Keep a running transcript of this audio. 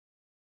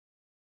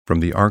From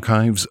the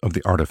Archives of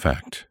the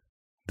Artifact,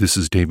 this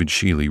is David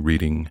Shealy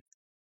reading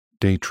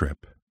Day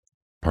Trip,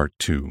 Part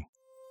 2.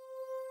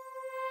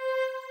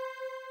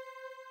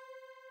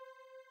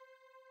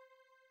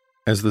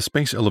 As the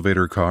space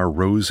elevator car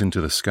rose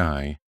into the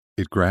sky,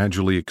 it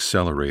gradually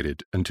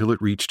accelerated until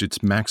it reached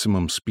its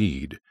maximum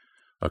speed,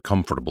 a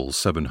comfortable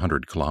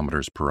 700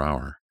 kilometers per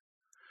hour.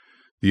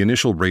 The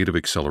initial rate of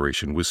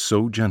acceleration was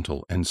so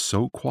gentle and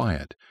so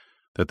quiet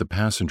that the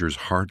passengers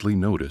hardly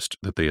noticed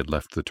that they had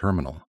left the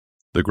terminal.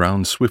 The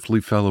ground swiftly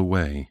fell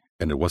away,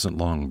 and it wasn't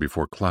long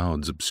before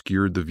clouds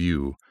obscured the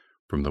view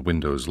from the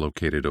windows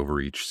located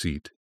over each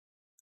seat.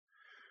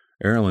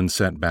 Aaralyn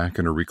sat back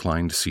in her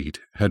reclined seat,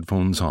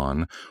 headphones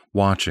on,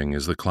 watching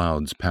as the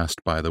clouds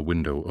passed by the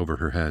window over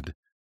her head.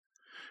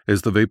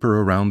 As the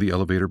vapor around the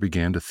elevator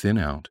began to thin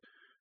out,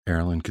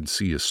 Aaralyn could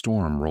see a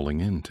storm rolling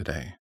in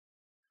today.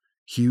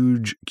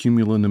 Huge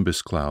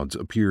cumulonimbus clouds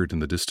appeared in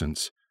the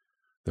distance,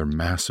 their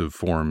massive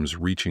forms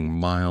reaching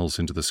miles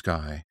into the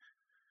sky.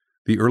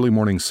 The early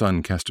morning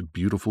sun cast a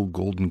beautiful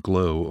golden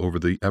glow over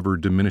the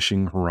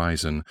ever-diminishing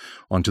horizon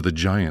onto the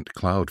giant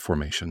cloud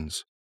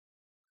formations.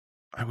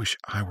 "I wish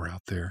I were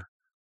out there,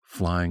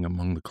 flying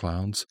among the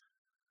clouds,"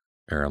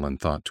 Aaralyn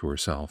thought to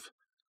herself.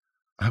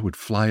 "I would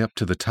fly up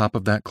to the top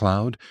of that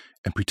cloud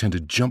and pretend to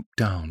jump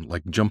down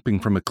like jumping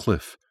from a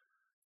cliff,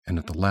 and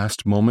at the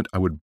last moment I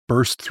would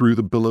burst through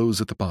the billows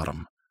at the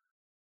bottom."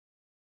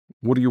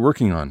 "What are you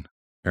working on?"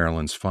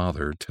 Aaralyn's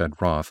father, Ted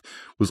Roth,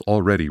 was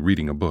already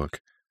reading a book.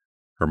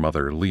 Her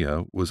mother,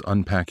 Leah, was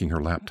unpacking her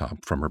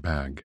laptop from her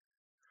bag.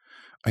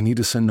 "I need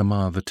to send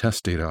Namaah the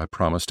test data I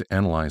promised to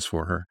analyze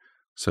for her,"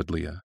 said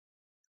Leah.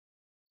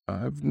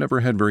 "I've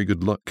never had very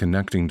good luck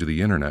connecting to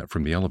the internet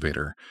from the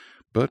elevator,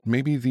 but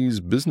maybe these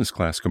business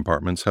class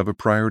compartments have a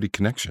priority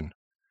connection.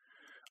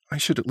 I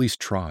should at least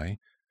try.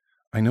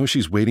 I know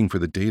she's waiting for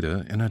the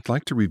data, and I'd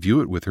like to review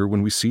it with her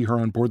when we see her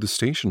on board the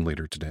station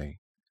later today."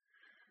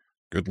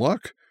 "Good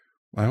luck.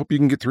 I hope you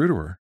can get through to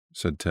her,"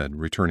 said Ted,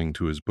 returning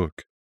to his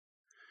book.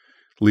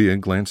 Leah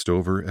glanced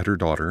over at her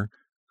daughter,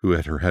 who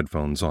had her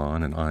headphones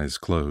on and eyes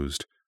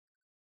closed.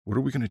 "What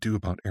are we going to do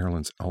about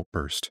Aaralyn's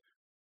outburst?"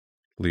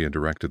 Leah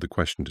directed the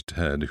question to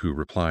Ted, who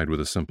replied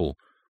with a simple,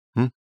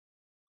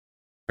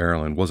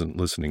 Aaralyn wasn't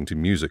listening to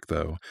music,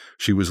 though.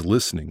 She was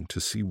listening to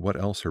see what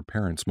else her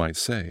parents might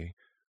say,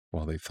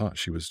 while they thought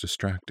she was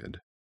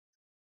distracted.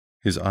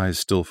 His eyes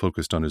still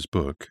focused on his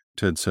book,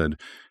 Ted said,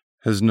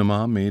 "Has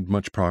Namaah made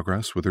much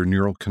progress with her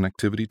neural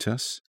connectivity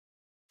tests?"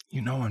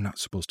 "You know I'm not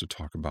supposed to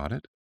talk about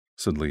it,"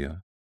 said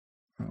Leah.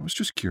 "I was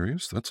just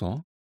curious, that's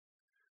all."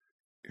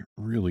 "It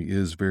really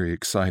is very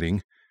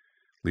exciting."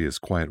 Leah's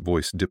quiet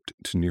voice dipped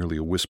to nearly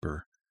a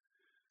whisper.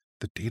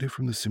 "The data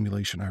from the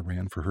simulation I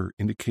ran for her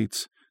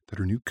indicates that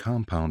her new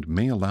compound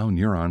may allow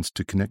neurons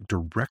to connect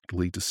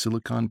directly to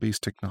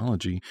silicon-based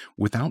technology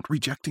without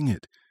rejecting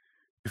it.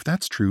 If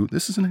that's true,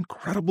 this is an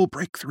incredible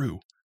breakthrough."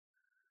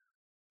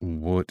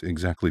 "What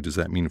exactly does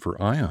that mean for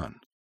Aion?"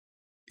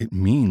 "It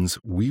means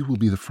we will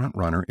be the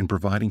front-runner in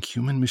providing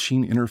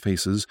human-machine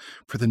interfaces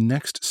for the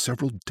next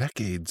several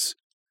decades.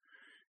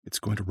 It's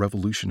going to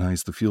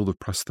revolutionize the field of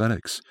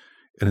prosthetics,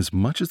 and as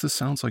much as this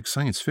sounds like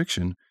science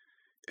fiction,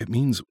 it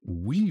means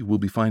we will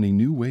be finding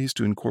new ways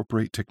to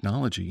incorporate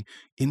technology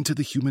into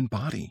the human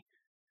body."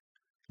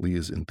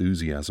 Leah's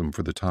enthusiasm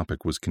for the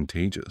topic was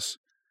contagious.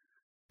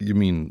 "You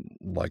mean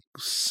like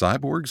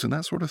cyborgs and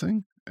that sort of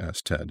thing?"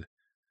 asked Ted.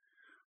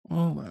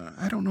 "Well,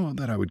 I don't know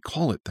that I would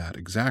call it that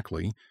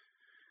exactly.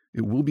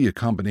 It will be a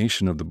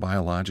combination of the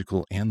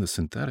biological and the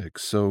synthetic,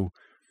 so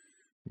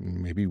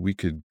maybe we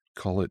could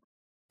call it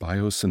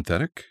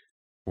bio-synthetic,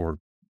 or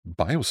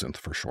bio-synth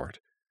for short."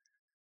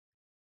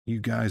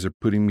 "You guys are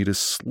putting me to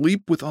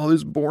sleep with all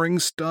this boring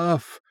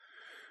stuff.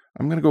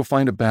 I'm going to go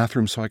find a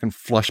bathroom so I can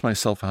flush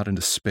myself out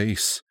into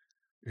space,"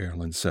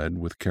 Aaralyn said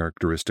with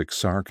characteristic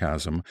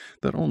sarcasm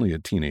that only a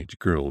teenage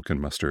girl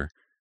can muster.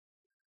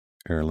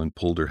 Aaralyn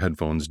pulled her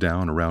headphones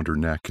down around her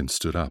neck and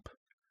stood up.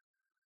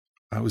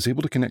 "I was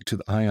able to connect to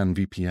the Aion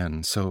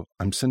VPN, so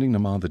I'm sending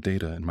Namaah the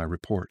data in my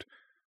report,"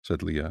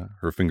 said Leah,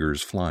 her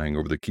fingers flying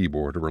over the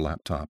keyboard of her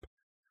laptop.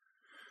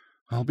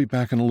 "I'll be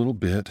back in a little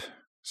bit,"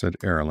 said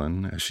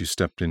Aaralyn as she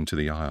stepped into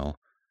the aisle.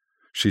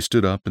 She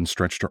stood up and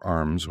stretched her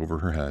arms over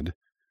her head.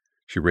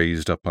 She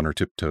raised up on her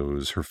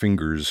tiptoes, her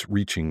fingers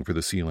reaching for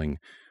the ceiling,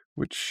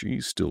 which she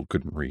still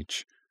couldn't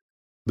reach.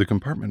 The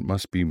compartment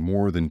must be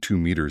more than 2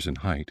 meters in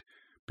height,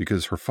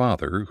 because her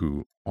father,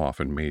 who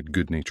often made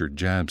good-natured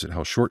jabs at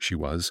how short she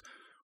was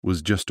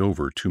just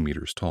over 2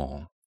 meters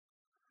tall.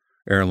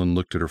 Aaralyn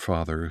looked at her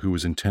father, who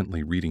was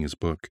intently reading his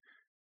book.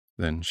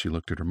 Then she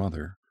looked at her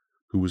mother,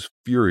 who was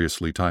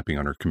furiously typing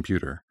on her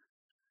computer.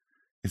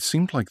 It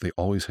seemed like they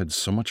always had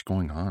so much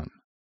going on.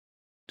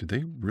 Did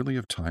they really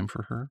have time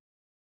for her?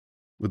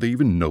 Would they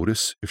even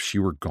notice if she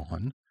were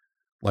gone?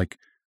 Like,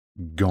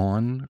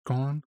 gone?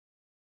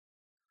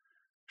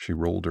 She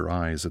rolled her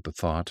eyes at the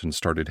thought and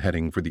started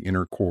heading for the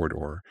inner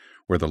corridor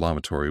where the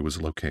lavatory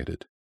was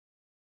located.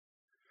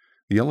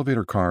 The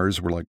elevator cars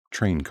were like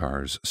train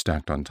cars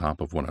stacked on top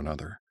of one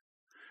another.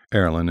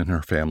 Aaralyn and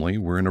her family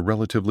were in a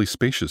relatively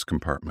spacious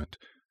compartment,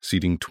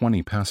 seating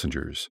 20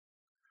 passengers.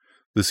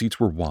 The seats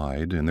were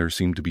wide, and there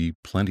seemed to be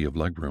plenty of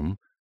legroom,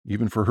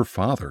 even for her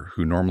father,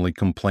 who normally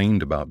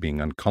complained about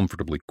being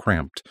uncomfortably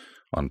cramped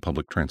on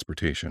public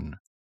transportation.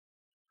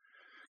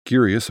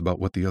 Curious about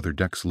what the other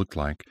decks looked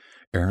like,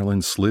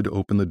 Aaralyn slid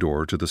open the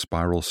door to the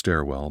spiral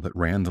stairwell that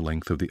ran the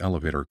length of the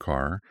elevator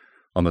car,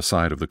 on the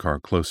side of the car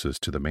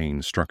closest to the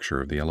main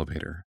structure of the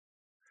elevator.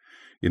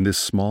 In this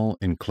small,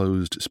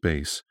 enclosed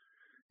space,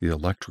 the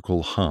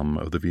electrical hum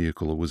of the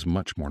vehicle was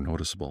much more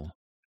noticeable.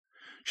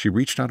 She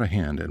reached out a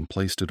hand and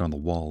placed it on the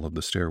wall of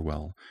the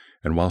stairwell,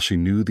 and while she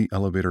knew the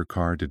elevator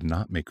car did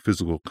not make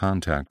physical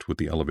contact with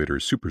the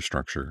elevator's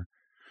superstructure,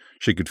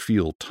 she could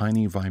feel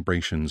tiny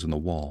vibrations in the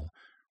wall,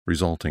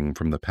 resulting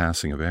from the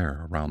passing of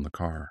air around the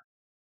car.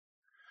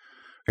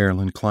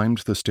 Aaralyn climbed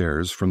the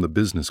stairs from the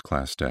business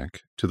class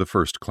deck to the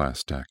first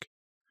class deck.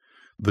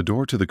 The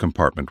door to the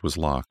compartment was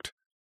locked,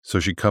 so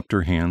she cupped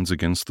her hands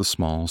against the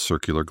small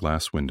circular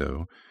glass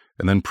window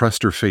and then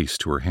pressed her face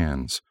to her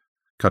hands,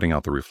 cutting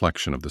out the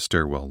reflection of the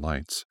stairwell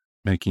lights,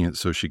 making it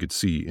so she could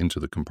see into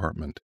the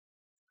compartment.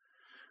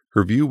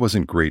 Her view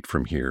wasn't great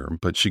from here,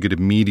 but she could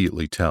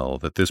immediately tell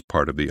that this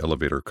part of the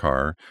elevator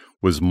car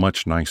was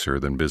much nicer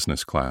than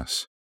business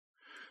class.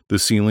 The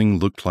ceiling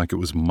looked like it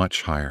was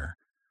much higher.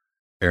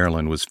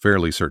 Aaralyn was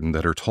fairly certain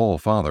that her tall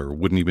father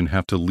wouldn't even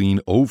have to lean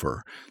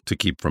over to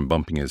keep from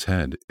bumping his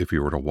head if he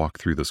were to walk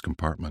through this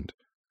compartment.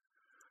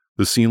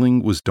 The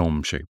ceiling was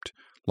dome-shaped,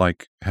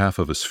 like half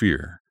of a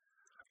sphere.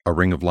 A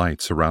ring of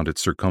lights around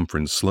its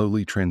circumference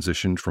slowly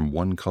transitioned from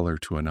one color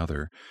to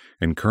another,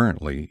 and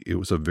currently it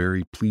was a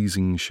very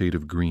pleasing shade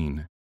of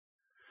green.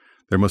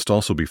 There must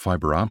also be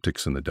fiber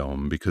optics in the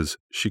dome because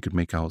she could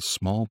make out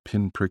small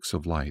pinpricks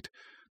of light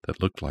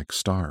that looked like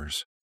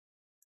stars.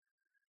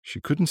 She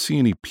couldn't see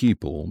any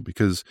people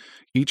because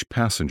each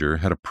passenger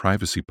had a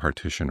privacy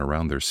partition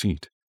around their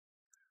seat.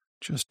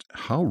 Just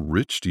how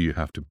rich do you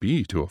have to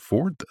be to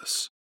afford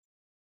this?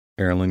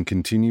 Aaralyn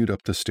continued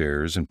up the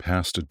stairs and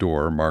past a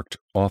door marked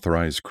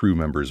Authorized Crew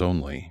Members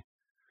Only.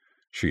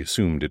 She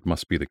assumed it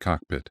must be the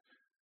cockpit.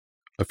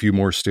 A few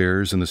more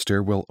stairs and the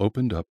stairwell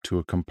opened up to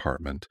a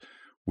compartment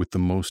with the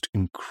most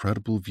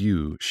incredible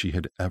view she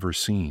had ever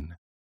seen.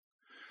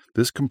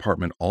 This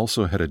compartment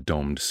also had a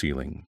domed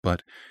ceiling,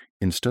 but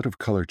instead of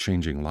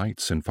color-changing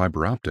lights and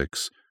fiber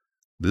optics,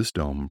 this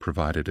dome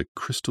provided a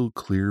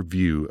crystal-clear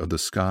view of the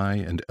sky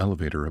and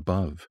elevator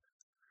above.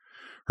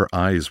 Her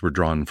eyes were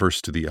drawn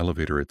first to the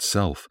elevator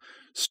itself,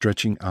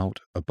 stretching out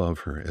above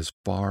her as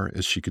far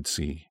as she could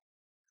see.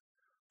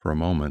 For a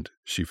moment,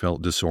 she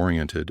felt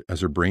disoriented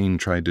as her brain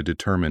tried to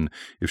determine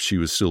if she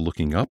was still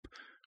looking up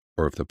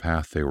or if the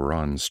path they were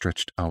on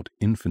stretched out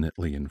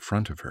infinitely in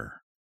front of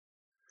her.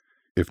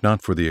 If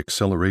not for the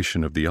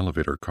acceleration of the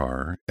elevator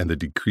car and the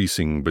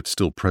decreasing but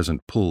still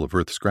present pull of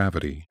Earth's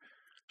gravity,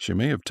 she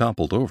may have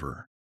toppled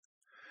over.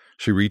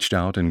 She reached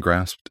out and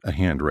grasped a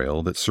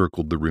handrail that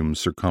circled the room's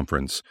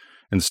circumference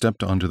and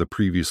stepped onto the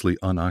previously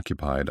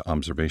unoccupied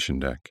observation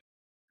deck.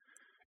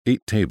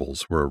 8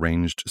 tables were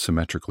arranged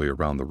symmetrically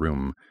around the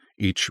room,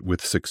 each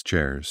with 6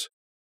 chairs.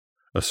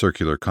 A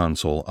circular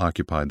console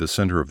occupied the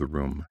center of the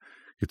room.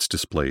 Its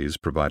displays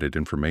provided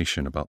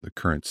information about the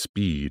current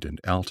speed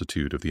and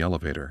altitude of the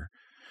elevator,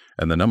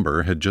 and the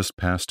number had just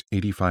passed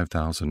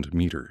 85,000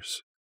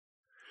 meters.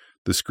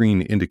 The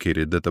screen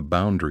indicated that the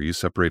boundary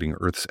separating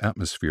Earth's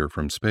atmosphere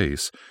from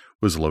space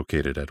was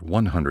located at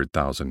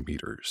 100,000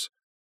 meters.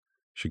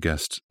 She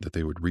guessed that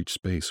they would reach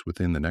space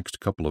within the next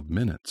couple of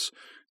minutes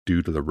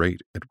due to the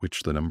rate at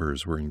which the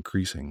numbers were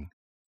increasing.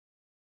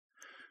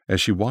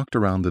 As she walked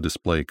around the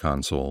display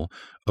console,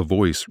 a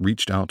voice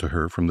reached out to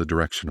her from the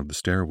direction of the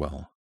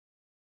stairwell.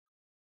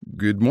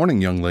 "Good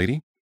morning, young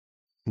lady.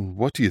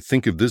 What do you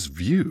think of this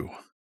view?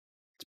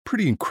 It's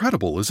pretty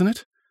incredible, isn't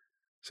it?"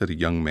 said a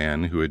young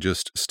man who had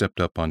just stepped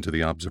up onto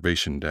the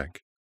observation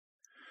deck.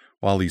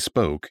 While he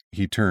spoke,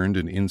 he turned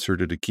and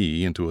inserted a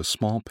key into a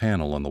small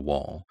panel on the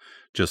wall,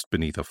 just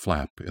beneath a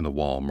flap in the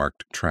wall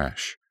marked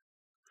trash.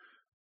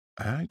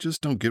 "I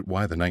just don't get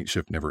why the night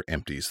shift never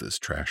empties this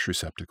trash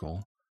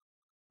receptacle.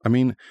 I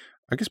mean,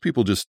 I guess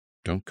people just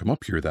don't come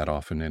up here that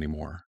often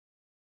anymore.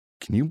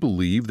 Can you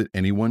believe that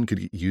anyone could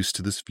get used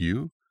to this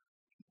view?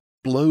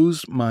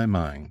 Blows my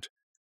mind."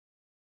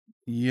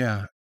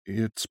 "Yeah,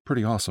 it's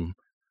pretty awesome,"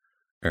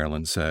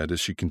 Aaralyn said as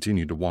she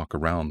continued to walk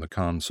around the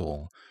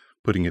console,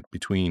 putting it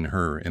between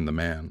her and the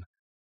man.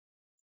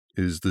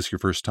 "Is this your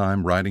first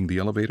time riding the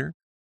elevator?"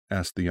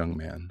 asked the young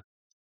man.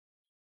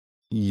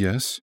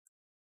 "Yes."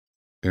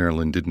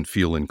 Aaralyn didn't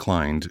feel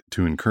inclined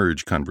to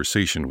encourage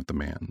conversation with the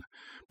man,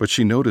 but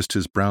she noticed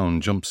his brown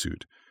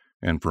jumpsuit,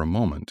 and for a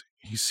moment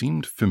he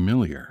seemed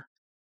familiar.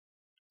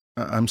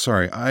 "I'm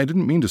sorry, I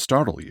didn't mean to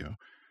startle you.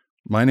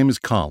 My name is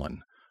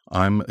Colin.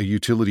 I'm a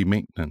utility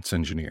maintenance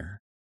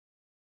engineer."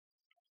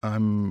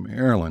 "I'm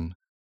Aaralyn."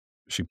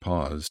 She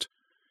paused.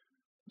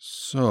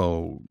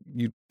 "So,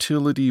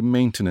 utility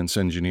maintenance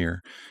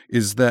engineer.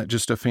 Is that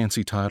just a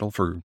fancy title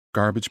for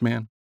garbage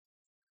man?"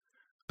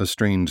 A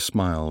strained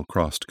smile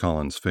crossed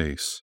Colin's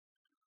face.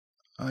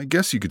 I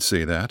guess you could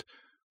say that,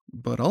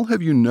 but I'll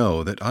have you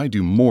know that I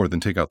do more than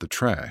take out the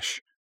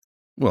trash.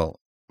 Well,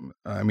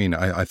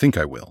 I think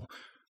I will.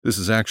 This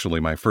is actually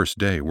my first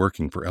day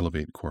working for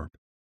Elevate Corp.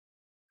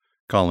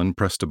 Colin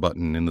pressed a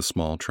button in the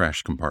small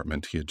trash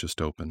compartment he had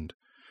just opened,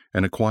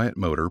 and a quiet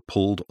motor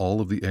pulled all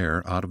of the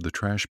air out of the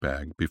trash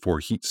bag before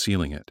heat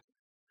sealing it.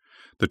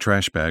 The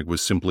trash bag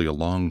was simply a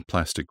long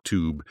plastic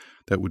tube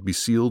that would be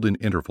sealed in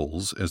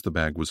intervals as the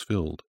bag was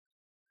filled.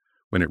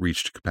 When it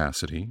reached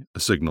capacity, a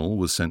signal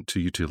was sent to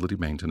utility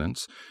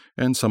maintenance,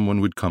 and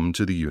someone would come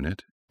to the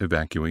unit,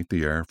 evacuate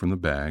the air from the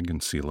bag,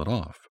 and seal it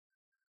off.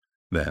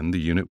 Then the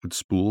unit would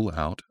spool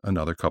out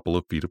another couple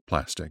of feet of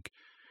plastic,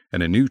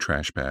 and a new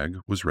trash bag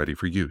was ready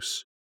for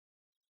use.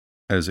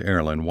 As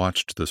Aaralyn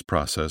watched this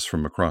process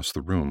from across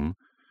the room,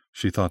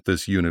 she thought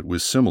this unit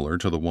was similar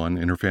to the one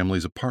in her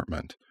family's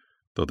apartment,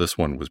 though this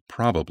one was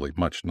probably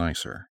much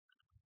nicer.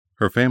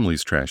 Her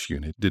family's trash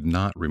unit did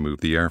not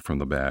remove the air from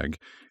the bag,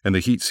 and the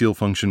heat seal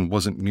function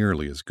wasn't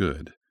nearly as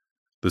good.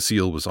 The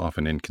seal was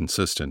often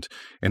inconsistent,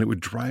 and it would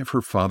drive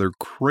her father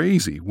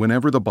crazy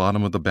whenever the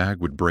bottom of the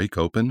bag would break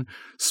open,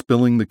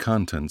 spilling the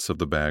contents of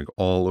the bag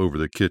all over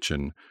the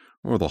kitchen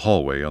or the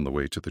hallway on the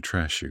way to the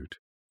trash chute.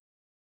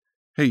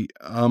 Hey,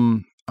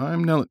 I'm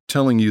not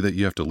telling you that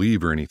you have to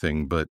leave or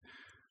anything, but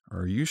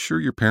are you sure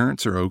your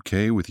parents are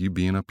okay with you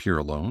being up here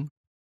alone?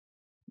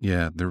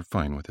 Yeah, they're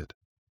fine with it.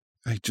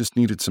 I just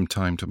needed some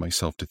time to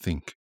myself to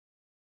think.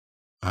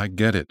 I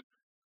get it.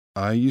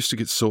 I used to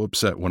get so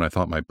upset when I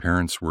thought my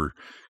parents were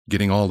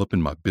getting all up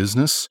in my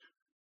business,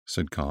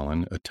 said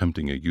Colin,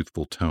 attempting a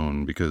youthful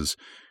tone because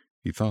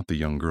he thought the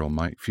young girl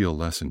might feel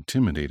less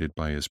intimidated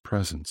by his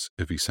presence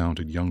if he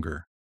sounded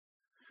younger.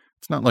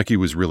 It's not like he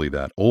was really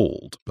that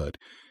old, but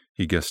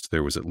he guessed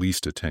there was at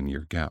least a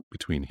 10-year gap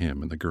between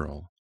him and the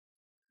girl.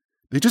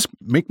 They just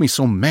make me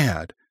so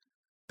mad.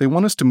 They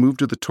want us to move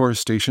to the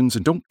tourist stations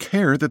and don't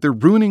care that they're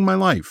ruining my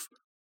life.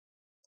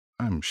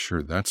 I'm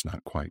sure that's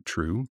not quite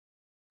true.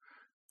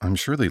 I'm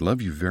sure they love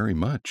you very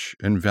much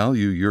and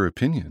value your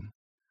opinion.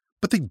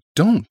 But they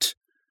don't.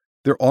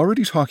 They're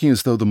already talking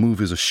as though the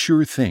move is a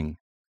sure thing.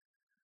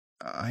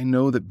 I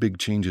know that big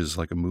changes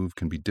like a move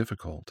can be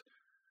difficult.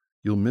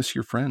 You'll miss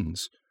your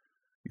friends.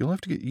 You'll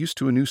have to get used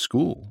to a new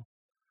school.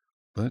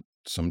 But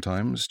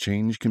sometimes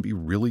change can be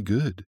really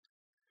good.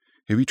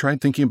 Have you tried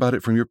thinking about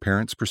it from your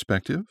parents'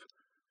 perspective?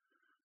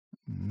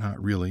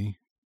 Not really.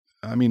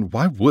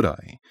 Why would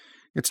I?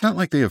 It's not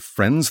like they have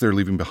friends they're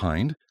leaving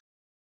behind.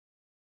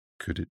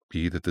 Could it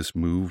be that this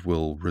move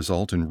will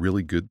result in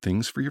really good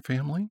things for your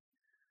family?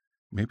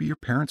 Maybe your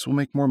parents will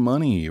make more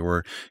money,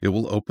 or it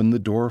will open the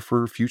door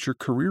for future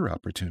career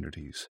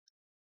opportunities.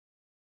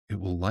 It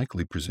will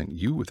likely present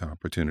you with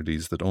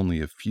opportunities that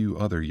only a few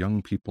other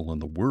young people in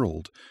the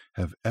world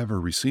have ever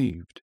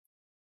received.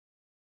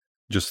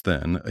 Just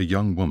then, a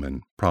young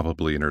woman,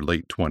 probably in her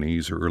late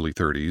 20s or early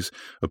 30s,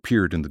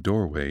 appeared in the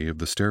doorway of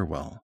the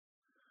stairwell.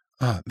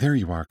 There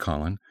you are,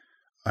 Colin.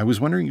 I was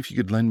wondering if you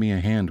could lend me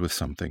a hand with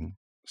something,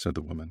 said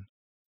the woman.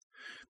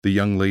 The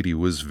young lady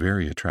was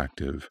very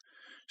attractive.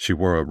 She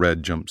wore a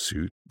red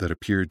jumpsuit that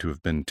appeared to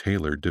have been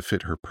tailored to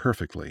fit her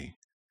perfectly.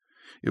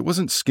 It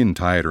wasn't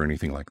skin-tight or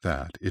anything like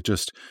that. It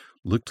just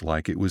looked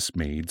like it was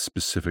made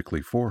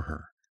specifically for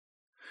her.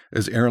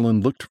 As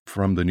Aaralyn looked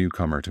from the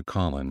newcomer to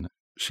Colin,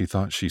 she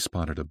thought she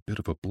spotted a bit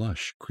of a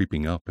blush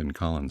creeping up in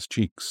Colin's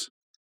cheeks.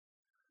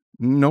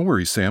 No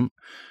worries, Sam.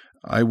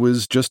 I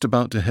was just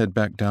about to head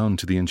back down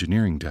to the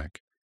engineering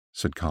deck,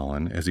 said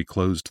Colin as he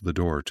closed the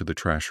door to the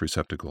trash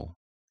receptacle.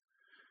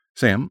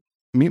 Sam,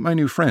 meet my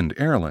new friend,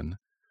 Aaralyn.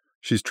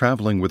 She's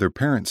traveling with her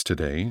parents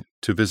today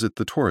to visit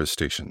the tourist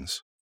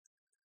stations.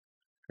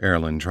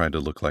 Aaralyn tried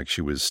to look like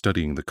she was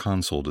studying the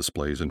console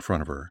displays in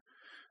front of her,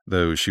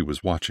 though she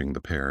was watching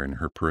the pair in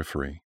her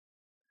periphery.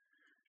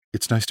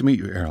 It's nice to meet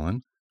you,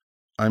 Aaralyn.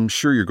 I'm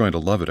sure you're going to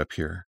love it up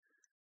here.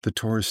 The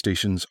tourist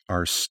stations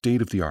are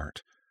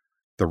state-of-the-art.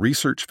 The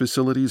research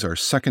facilities are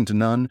second to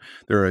none.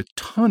 There are a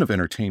ton of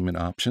entertainment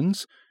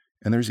options,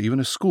 and there's even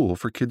a school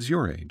for kids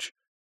your age.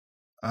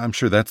 I'm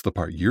sure that's the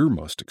part you're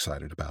most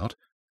excited about.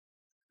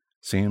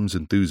 Sam's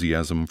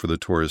enthusiasm for the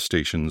tourist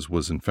stations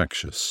was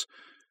infectious.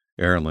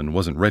 Aaralyn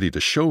wasn't ready to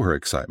show her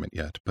excitement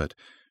yet, but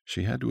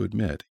she had to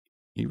admit,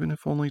 even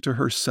if only to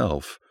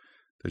herself,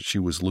 that she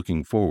was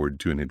looking forward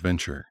to an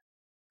adventure.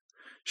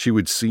 She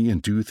would see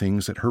and do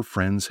things that her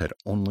friends had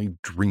only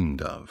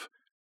dreamed of.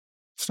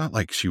 It's not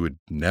like she would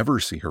never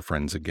see her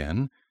friends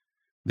again.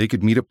 They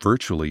could meet up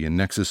virtually in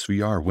Nexus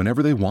VR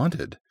whenever they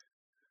wanted.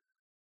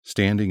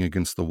 Standing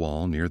against the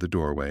wall near the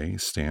doorway,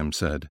 Sam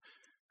said,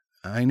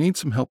 I need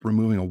some help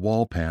removing a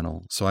wall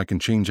panel so I can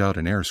change out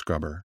an air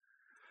scrubber.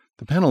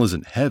 The panel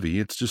isn't heavy,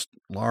 it's just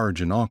large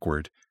and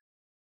awkward.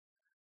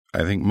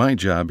 I think my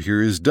job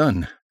here is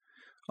done.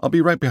 I'll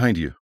be right behind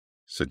you,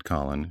 said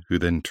Colin, who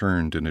then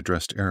turned and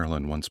addressed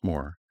Aaralyn once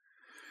more.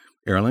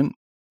 Aaralyn,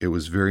 it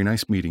was very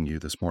nice meeting you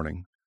this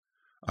morning.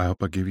 I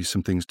hope I gave you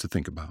some things to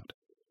think about.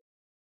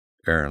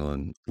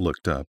 Aaralyn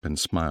looked up and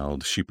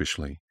smiled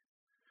sheepishly.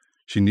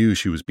 She knew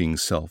she was being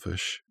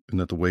selfish, and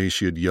that the way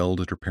she had yelled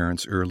at her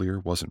parents earlier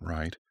wasn't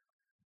right.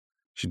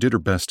 She did her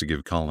best to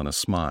give Colin a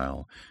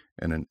smile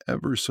and an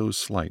ever so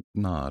slight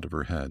nod of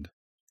her head.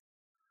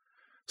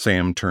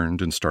 Sam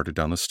turned and started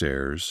down the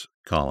stairs,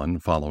 Colin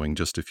following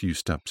just a few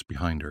steps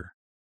behind her.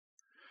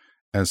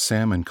 As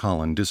Sam and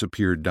Colin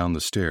disappeared down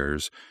the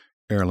stairs,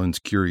 Aaralyn's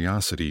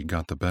curiosity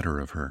got the better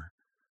of her,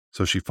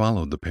 so she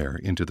followed the pair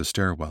into the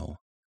stairwell.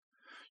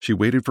 She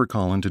waited for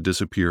Colin to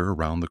disappear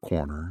around the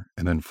corner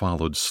and then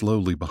followed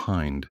slowly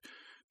behind,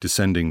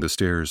 descending the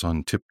stairs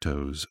on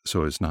tiptoes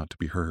so as not to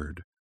be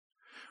heard.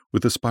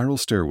 With the spiral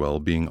stairwell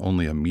being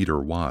only a meter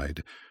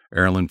wide,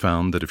 Aaralyn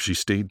found that if she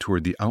stayed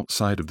toward the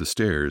outside of the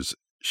stairs,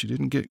 she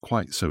didn't get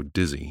quite so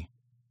dizzy.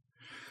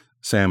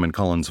 Sam and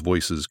Colin's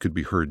voices could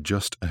be heard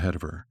just ahead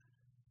of her.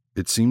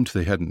 It seemed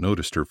they hadn't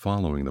noticed her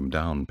following them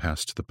down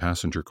past the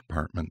passenger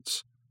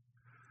compartments.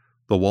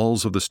 The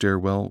walls of the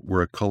stairwell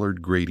were a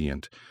colored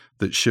gradient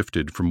that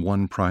shifted from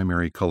one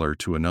primary color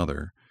to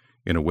another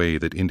in a way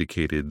that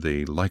indicated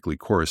they likely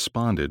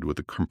corresponded with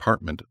the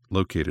compartment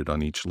located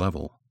on each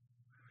level.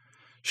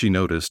 She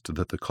noticed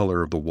that the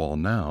color of the wall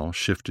now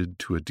shifted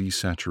to a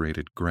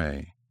desaturated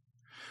gray,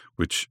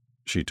 which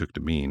she took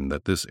to mean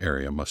that this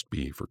area must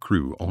be for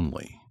crew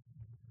only.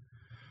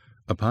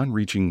 Upon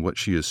reaching what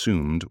she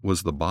assumed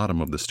was the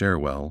bottom of the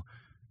stairwell,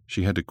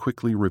 she had to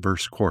quickly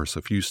reverse course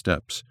a few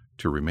steps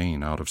to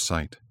remain out of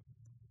sight.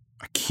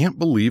 "I can't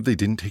believe they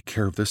didn't take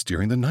care of this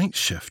during the night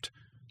shift,"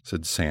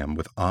 said Sam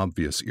with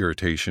obvious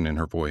irritation in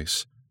her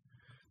voice.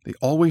 "They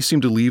always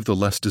seem to leave the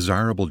less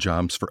desirable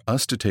jobs for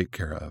us to take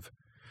care of.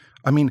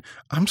 I mean,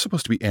 I'm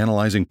supposed to be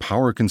analyzing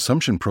power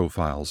consumption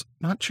profiles,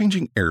 not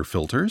changing air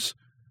filters."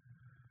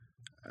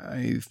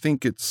 "I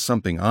think it's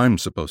something I'm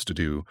supposed to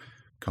do,"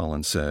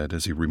 Colin said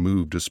as he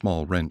removed a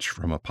small wrench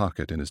from a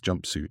pocket in his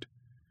jumpsuit.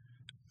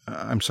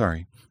 "I'm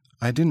sorry.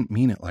 I didn't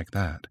mean it like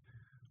that.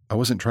 I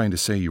wasn't trying to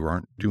say you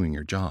aren't doing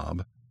your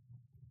job."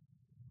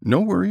 "No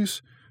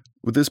worries.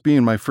 With this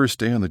being my first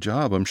day on the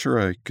job, I'm sure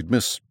I could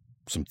miss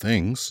some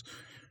things.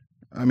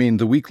 I mean,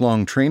 the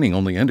week-long training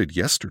only ended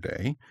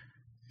yesterday,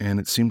 and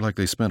it seemed like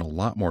they spent a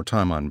lot more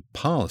time on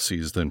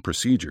policies than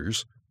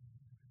procedures."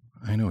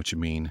 "I know what you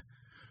mean.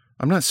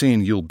 I'm not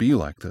saying you'll be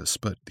like this,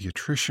 but the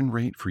attrition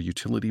rate for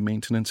utility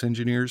maintenance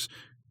engineers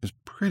is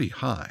pretty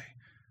high,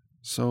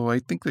 so I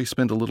think they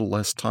spend a little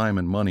less time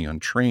and money on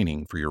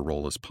training for your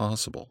role as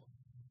possible."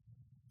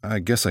 "I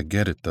guess I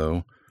get it,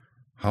 though.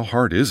 How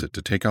hard is it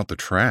to take out the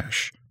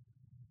trash?"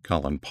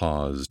 Colin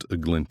paused, a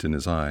glint in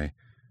his eye.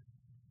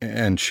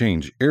 "And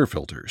change air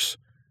filters."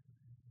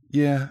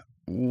 "Yeah,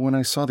 when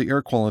I saw the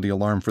air quality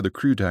alarm for the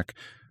crew deck,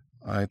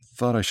 I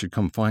thought I should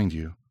come find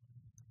you."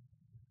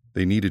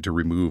 They needed to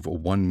remove a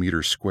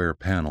 1-meter square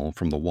panel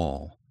from the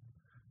wall.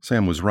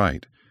 Sam was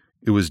right.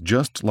 It was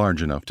just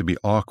large enough to be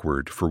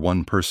awkward for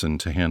one person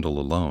to handle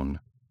alone.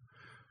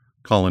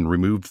 Colin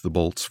removed the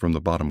bolts from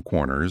the bottom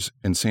corners,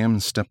 and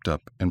Sam stepped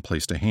up and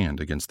placed a hand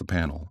against the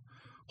panel,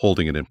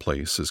 holding it in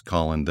place as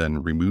Colin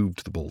then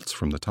removed the bolts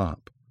from the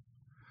top.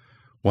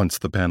 Once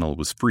the panel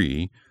was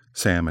free,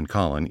 Sam and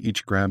Colin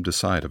each grabbed a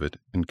side of it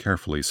and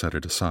carefully set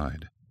it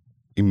aside.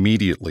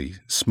 Immediately,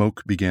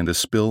 smoke began to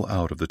spill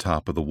out of the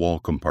top of the wall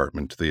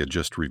compartment they had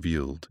just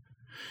revealed.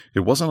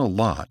 It wasn't a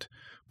lot,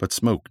 but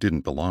smoke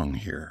didn't belong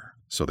here,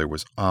 so there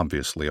was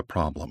obviously a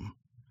problem.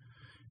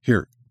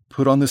 "Here,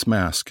 put on this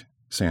mask,"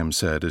 Sam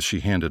said as she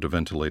handed a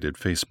ventilated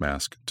face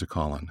mask to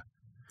Colin.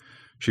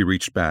 She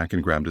reached back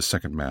and grabbed a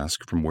second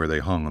mask from where they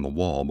hung on the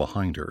wall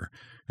behind her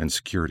and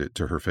secured it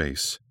to her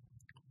face.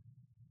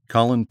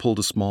 Colin pulled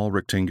a small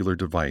rectangular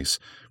device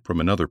from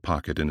another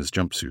pocket in his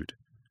jumpsuit.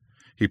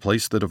 He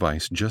placed the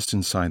device just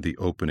inside the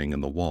opening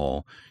in the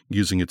wall,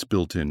 using its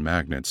built-in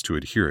magnets to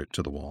adhere it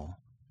to the wall.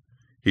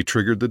 He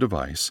triggered the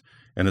device,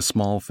 and a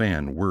small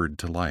fan whirred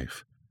to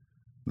life.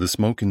 The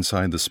smoke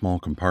inside the small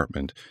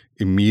compartment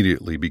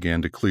immediately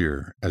began to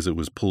clear as it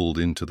was pulled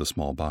into the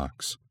small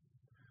box.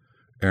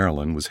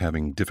 Aaralyn was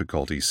having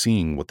difficulty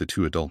seeing what the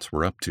two adults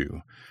were up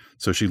to,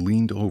 so she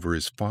leaned over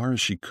as far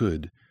as she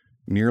could,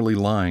 nearly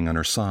lying on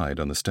her side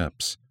on the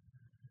steps.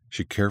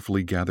 She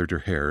carefully gathered her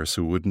hair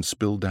so it wouldn't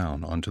spill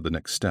down onto the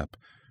next step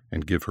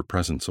and give her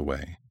presence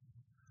away.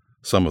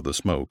 Some of the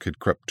smoke had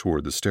crept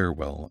toward the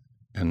stairwell,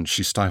 and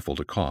she stifled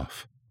a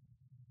cough.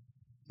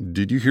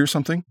 "Did you hear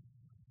something?"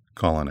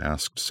 Colin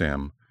asked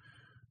Sam.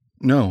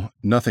 "No,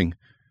 nothing.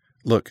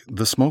 Look,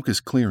 the smoke is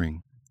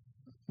clearing."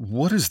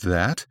 "What is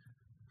that?"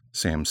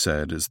 Sam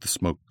said as the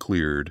smoke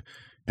cleared,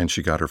 and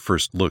she got her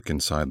first look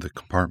inside the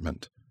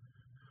compartment.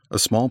 A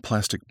small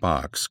plastic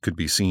box could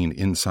be seen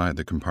inside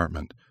the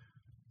compartment.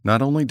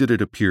 Not only did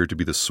it appear to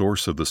be the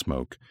source of the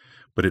smoke,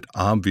 but it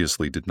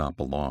obviously did not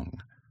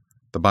belong.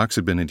 The box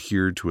had been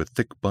adhered to a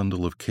thick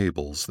bundle of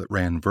cables that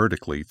ran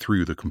vertically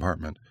through the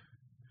compartment.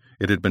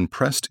 It had been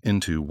pressed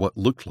into what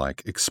looked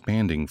like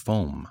expanding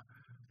foam,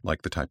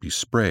 like the type you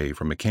spray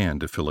from a can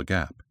to fill a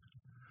gap.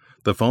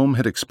 The foam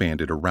had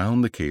expanded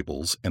around the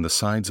cables and the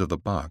sides of the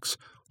box,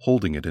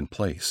 holding it in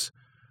place,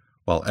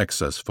 while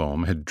excess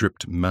foam had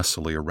dripped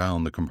messily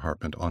around the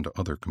compartment onto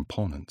other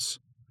components.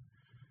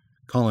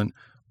 "Colin,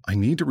 I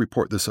need to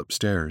report this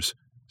upstairs,"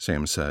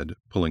 Sam said,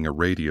 pulling a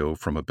radio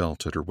from a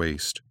belt at her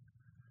waist.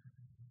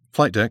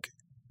 Flight deck,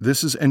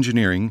 this is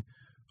engineering.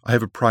 I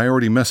have a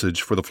priority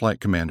message for the flight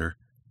commander.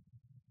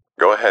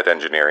 Go ahead,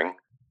 engineering.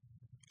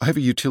 I have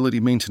a utility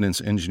maintenance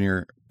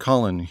engineer,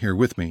 Colin, here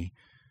with me.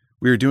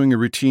 We are doing a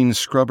routine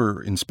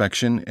scrubber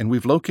inspection, and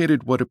we've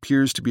located what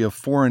appears to be a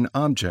foreign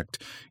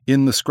object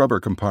in the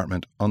scrubber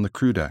compartment on the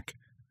crew deck.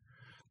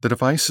 The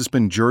device has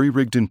been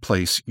jury-rigged in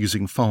place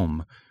using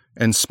foam,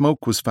 and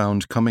smoke was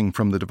found coming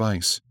from the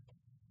device.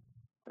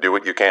 Do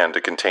what you can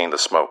to contain the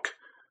smoke.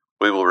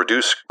 We will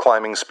reduce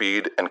climbing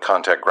speed and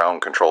contact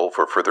ground control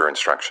for further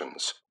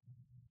instructions.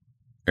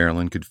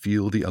 Aaralyn could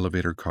feel the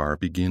elevator car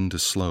begin to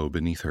slow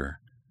beneath her.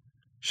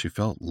 She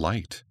felt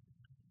light,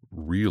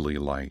 really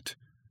light.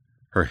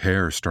 Her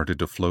hair started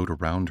to float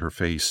around her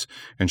face,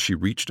 and she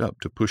reached up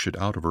to push it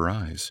out of her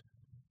eyes.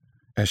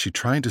 As she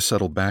tried to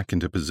settle back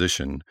into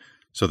position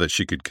so that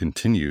she could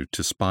continue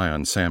to spy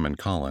on Sam and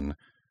Colin,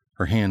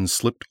 her hands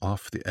slipped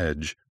off the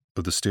edge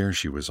of the stair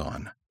she was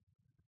on.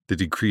 The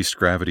decreased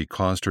gravity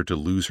caused her to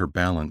lose her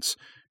balance,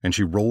 and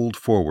she rolled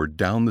forward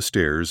down the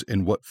stairs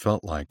in what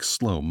felt like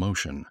slow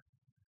motion.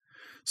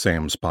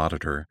 Sam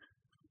spotted her.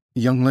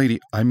 "Young lady,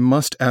 I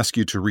must ask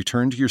you to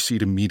return to your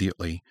seat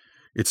immediately.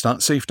 It's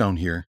not safe down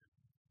here."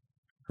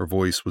 Her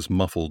voice was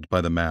muffled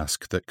by the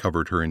mask that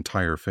covered her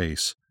entire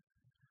face.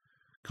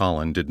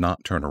 Colin did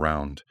not turn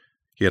around.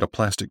 He had a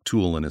plastic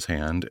tool in his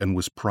hand and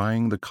was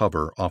prying the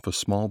cover off a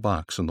small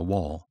box in the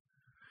wall.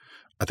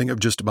 "I think I've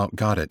just about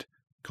got it,"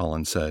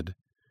 Colin said,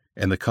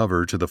 and the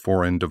cover to the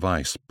foreign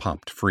device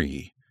popped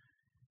free.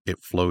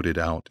 It floated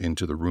out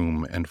into the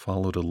room and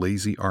followed a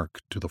lazy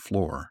arc to the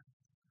floor.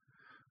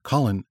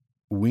 "Colin,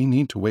 we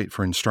need to wait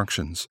for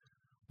instructions.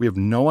 We have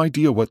no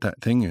idea what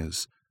that thing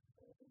is."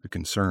 The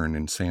concern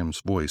in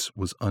Sam's voice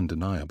was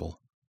undeniable.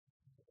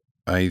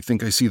 "I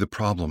think I see the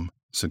problem,"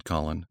 said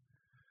Colin.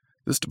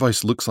 "This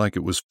device looks like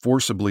it was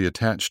forcibly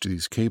attached to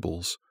these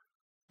cables.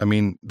 I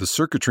mean, the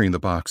circuitry in the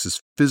box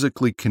is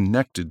physically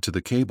connected to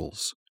the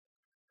cables."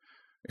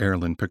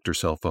 Aaralyn picked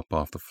herself up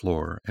off the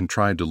floor and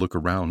tried to look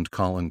around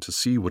Colin to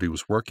see what he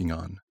was working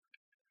on.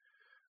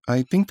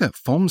 "I think that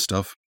foam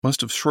stuff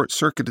must have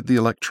short-circuited the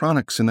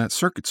electronics in that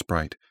circuit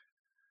sprite.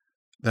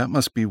 That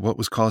must be what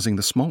was causing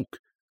the smoke."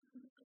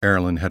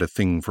 Aaralyn had a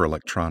thing for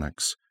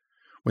electronics.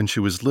 When she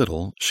was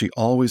little, she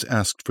always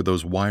asked for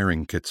those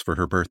wiring kits for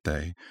her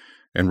birthday,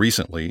 and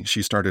recently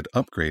she started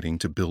upgrading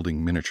to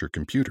building miniature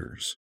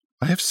computers.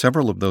 "I have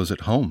several of those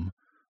at home.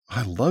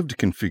 I love to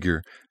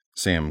configure—"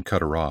 Sam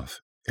cut her off.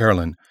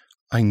 "Aaralyn,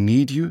 I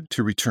need you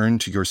to return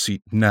to your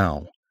seat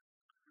now."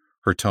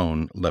 Her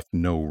tone left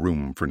no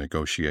room for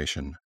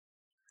negotiation.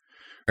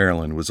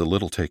 Aaralyn was a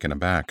little taken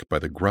aback by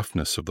the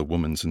gruffness of the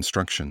woman's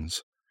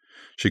instructions.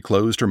 She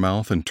closed her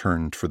mouth and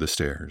turned for the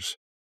stairs.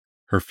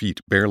 Her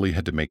feet barely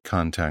had to make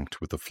contact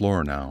with the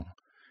floor now,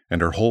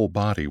 and her whole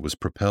body was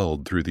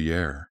propelled through the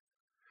air.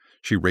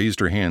 She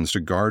raised her hands to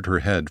guard her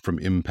head from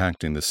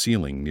impacting the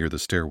ceiling near the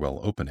stairwell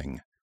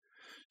opening.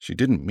 She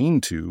didn't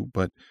mean to,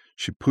 but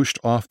she pushed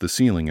off the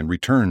ceiling and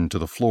returned to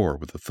the floor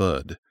with a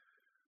thud,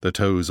 the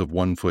toes of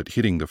one foot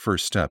hitting the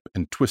first step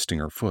and twisting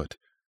her foot.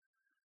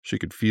 She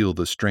could feel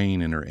the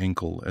strain in her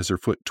ankle as her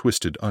foot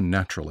twisted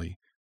unnaturally.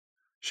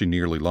 She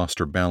nearly lost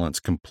her balance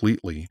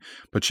completely,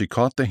 but she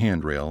caught the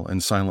handrail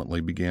and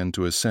silently began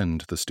to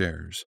ascend the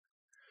stairs.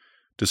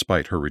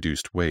 Despite her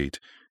reduced weight,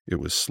 it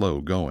was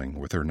slow going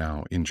with her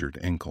now injured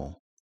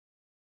ankle.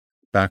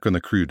 Back on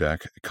the crew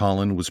deck,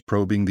 Colin was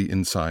probing the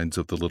insides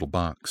of the little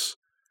box.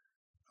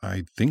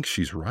 "I think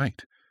she's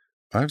right.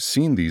 I've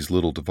seen these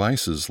little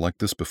devices like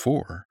this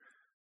before.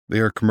 They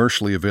are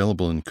commercially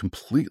available and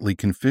completely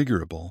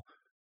configurable.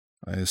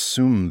 I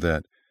assume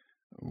that—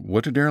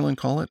 what did Aaralyn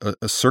call it?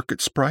 A circuit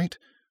sprite?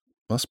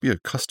 Must be a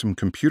custom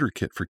computer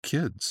kit for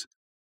kids."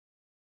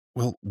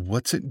 "Well,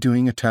 what's it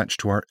doing attached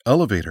to our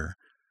elevator?"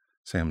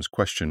 Sam's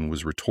question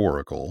was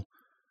rhetorical.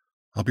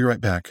 "I'll be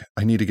right back.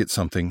 I need to get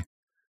something,"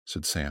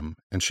 said Sam,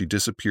 and she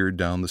disappeared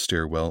down the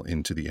stairwell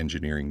into the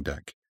engineering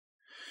deck.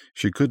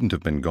 She couldn't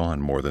have been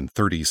gone more than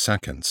 30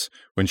 seconds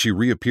when she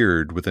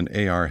reappeared with an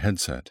AR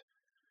headset.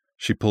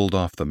 She pulled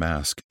off the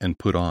mask and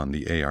put on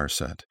the AR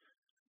set.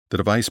 The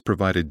device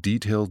provided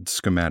detailed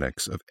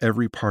schematics of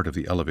every part of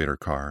the elevator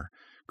car,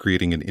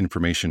 creating an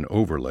information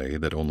overlay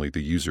that only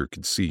the user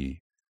could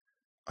see.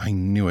 "I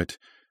knew it.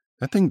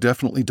 That thing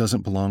definitely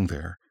doesn't belong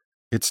there.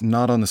 It's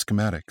not on the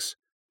schematics."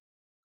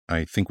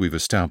 "I think we've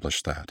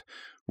established that.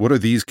 What are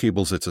these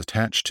cables it's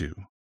attached to?"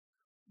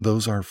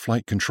 "Those are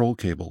flight control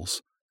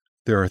cables.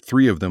 There are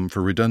 3 of them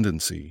for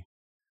redundancy."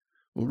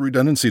 "Well,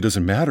 redundancy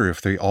doesn't matter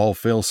if they all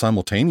fail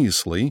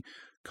simultaneously,"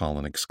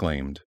 Colin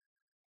exclaimed.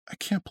 "I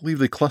can't believe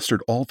they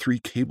clustered all 3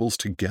 cables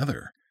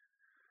together."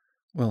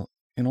 "Well,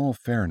 in all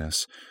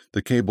fairness,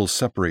 the cables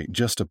separate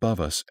just above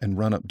us and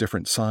run up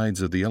different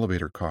sides of the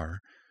elevator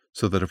car,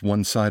 so that if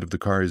one side of the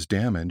car is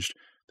damaged,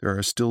 there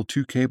are still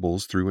 2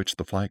 cables through which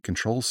the flight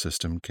control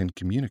system can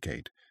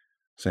communicate,"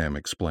 Sam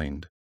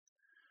explained.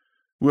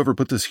 "Whoever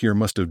put this here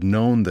must have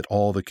known that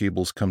all the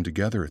cables come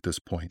together at this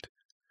point."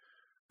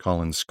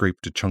 Colin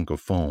scraped a chunk of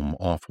foam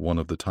off one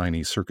of the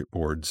tiny circuit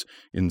boards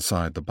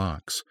inside the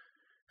box,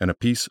 and a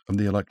piece of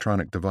the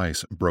electronic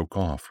device broke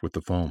off with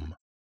the foam.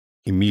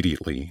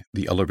 Immediately,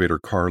 the elevator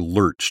car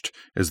lurched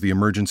as the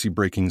emergency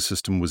braking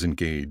system was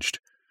engaged.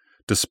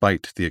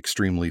 Despite the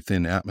extremely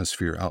thin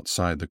atmosphere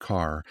outside the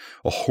car,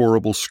 a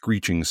horrible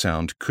screeching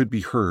sound could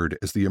be heard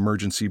as the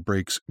emergency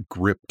brakes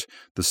gripped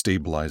the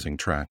stabilizing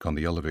track on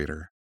the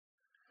elevator.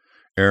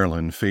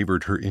 Aaralyn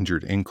favored her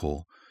injured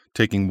ankle,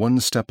 taking one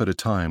step at a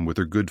time with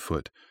her good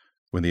foot,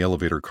 when the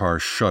elevator car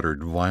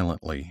shuddered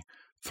violently,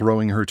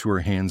 throwing her to her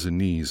hands and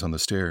knees on the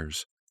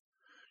stairs.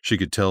 She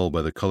could tell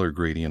by the color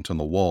gradient on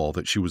the wall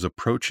that she was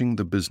approaching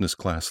the business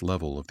class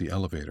level of the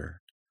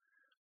elevator.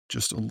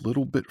 Just a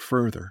little bit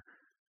further,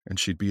 and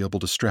she'd be able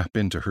to strap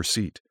into her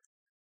seat.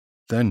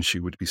 Then she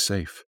would be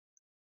safe.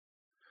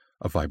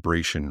 A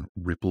vibration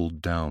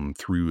rippled down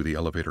through the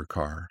elevator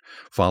car,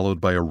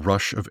 followed by a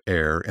rush of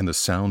air and the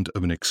sound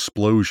of an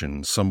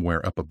explosion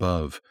somewhere up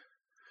above.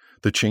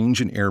 The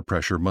change in air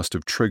pressure must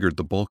have triggered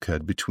the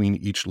bulkhead between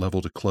each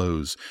level to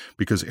close,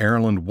 because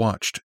Aaralyn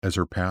watched as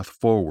her path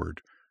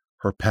forward,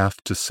 her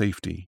path to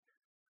safety,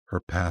 her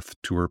path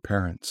to her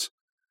parents,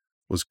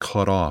 was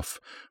cut off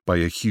by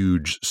a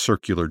huge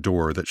circular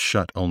door that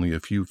shut only a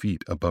few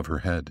feet above her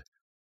head.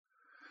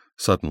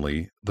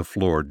 Suddenly, the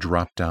floor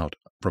dropped out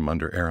from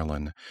under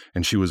Aaralyn,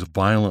 and she was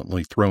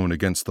violently thrown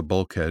against the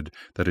bulkhead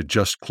that had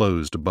just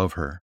closed above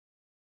her.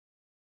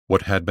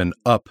 What had been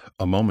up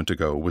a moment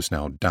ago was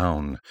now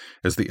down,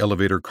 as the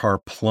elevator car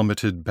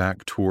plummeted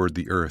back toward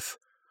the earth.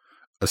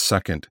 A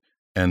second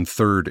and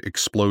third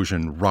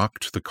explosion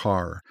rocked the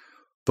car.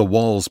 The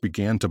walls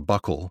began to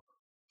buckle,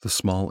 the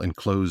small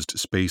enclosed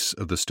space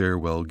of the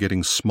stairwell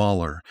getting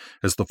smaller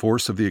as the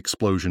force of the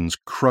explosions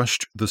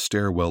crushed the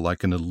stairwell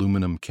like an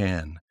aluminum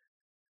can.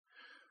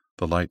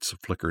 The lights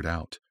flickered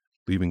out,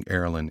 leaving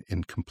Aaralyn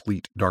in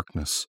complete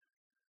darkness.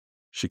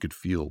 She could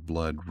feel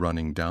blood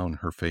running down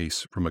her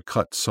face from a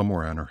cut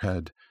somewhere on her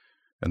head,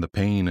 and the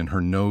pain in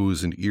her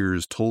nose and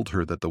ears told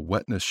her that the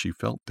wetness she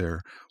felt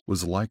there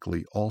was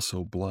likely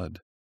also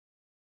blood.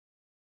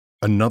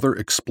 Another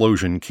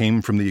explosion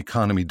came from the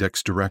economy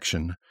deck's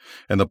direction,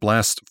 and the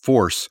blast's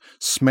force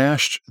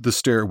smashed the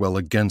stairwell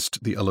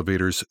against the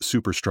elevator's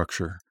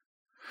superstructure.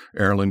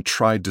 Aaralyn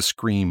tried to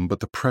scream,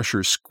 but the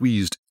pressure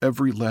squeezed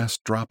every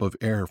last drop of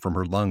air from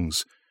her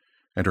lungs,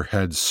 and her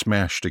head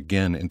smashed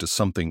again into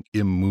something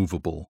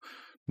immovable,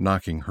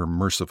 knocking her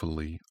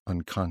mercifully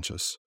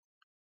unconscious.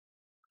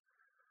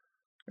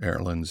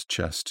 Aaralyn's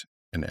chest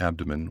and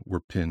abdomen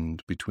were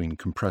pinned between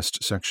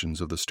compressed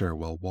sections of the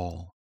stairwell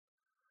wall.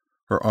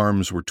 Her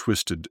arms were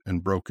twisted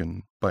and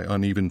broken by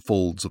uneven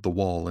folds of the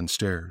wall and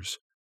stairs.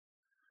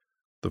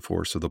 The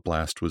force of the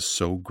blast was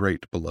so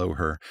great below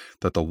her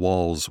that the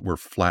walls were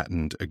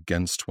flattened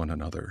against one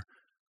another,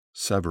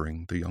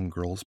 severing the young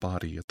girl's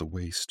body at the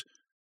waist,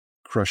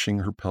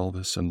 crushing her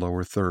pelvis and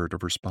lower third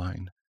of her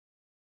spine.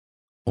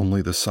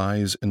 Only the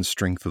size and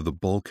strength of the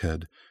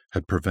bulkhead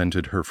had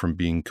prevented her from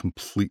being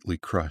completely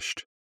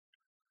crushed.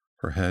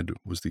 Her head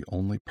was the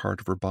only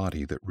part of her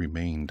body that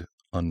remained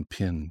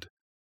unpinned.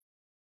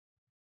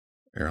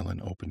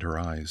 Aaralyn opened her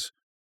eyes.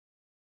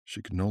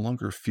 She could no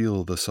longer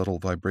feel the subtle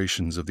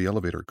vibrations of the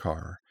elevator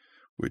car,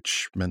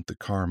 which meant the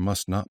car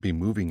must not be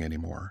moving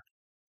anymore.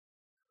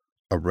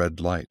 A red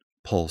light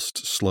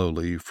pulsed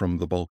slowly from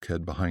the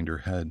bulkhead behind her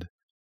head.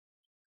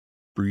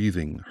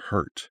 Breathing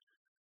hurt,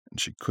 and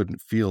she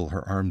couldn't feel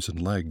her arms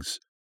and legs.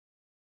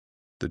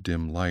 The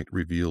dim light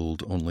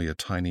revealed only a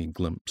tiny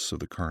glimpse of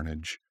the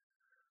carnage.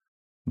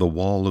 The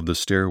wall of the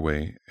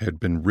stairway had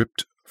been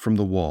ripped from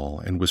the wall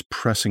and was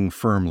pressing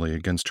firmly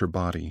against her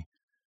body,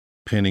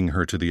 pinning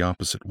her to the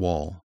opposite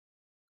wall.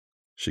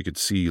 She could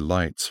see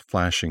lights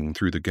flashing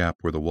through the gap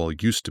where the wall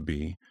used to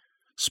be,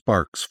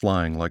 sparks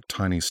flying like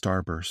tiny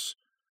starbursts.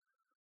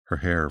 Her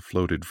hair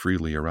floated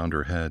freely around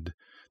her head,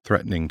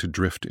 threatening to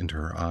drift into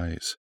her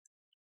eyes.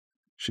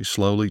 She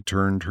slowly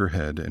turned her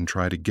head and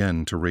tried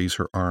again to raise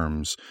her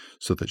arms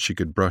so that she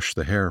could brush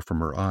the hair from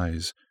her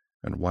eyes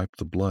and wipe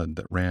the blood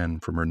that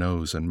ran from her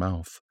nose and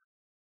mouth.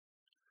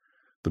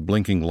 The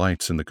blinking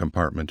lights in the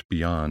compartment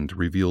beyond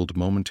revealed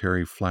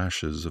momentary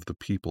flashes of the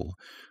people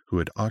who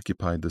had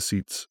occupied the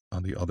seats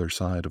on the other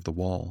side of the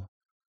wall.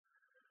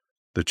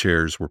 The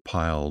chairs were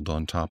piled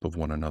on top of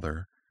one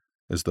another,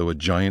 as though a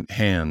giant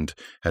hand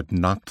had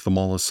knocked them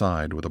all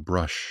aside with a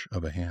brush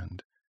of a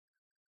hand.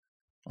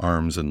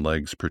 Arms and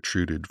legs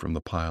protruded from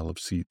the pile of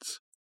seats.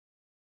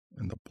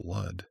 And the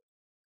blood.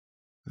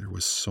 There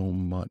was so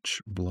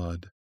much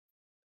blood.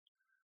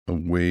 A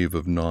wave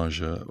of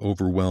nausea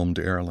overwhelmed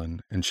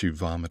Aaralyn, and she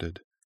vomited.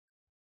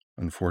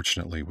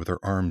 Unfortunately, with her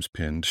arms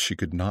pinned, she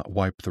could not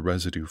wipe the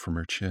residue from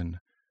her chin.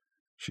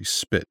 She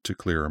spit to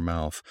clear her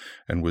mouth,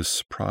 and was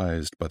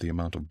surprised by the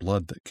amount of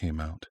blood that came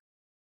out.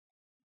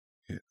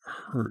 It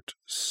hurt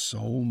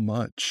so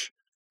much.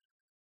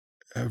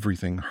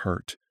 Everything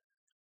hurt.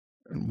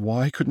 And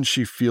why couldn't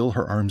she feel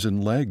her arms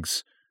and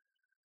legs?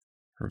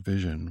 Her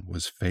vision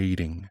was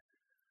fading.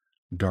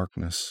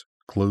 Darkness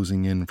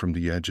closing in from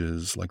the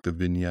edges like the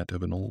vignette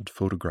of an old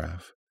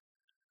photograph.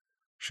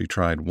 She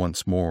tried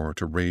once more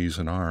to raise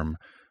an arm,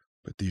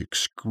 but the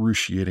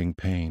excruciating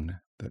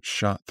pain, that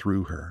shot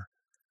through her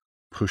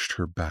pushed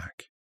her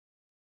back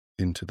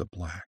into the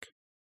black.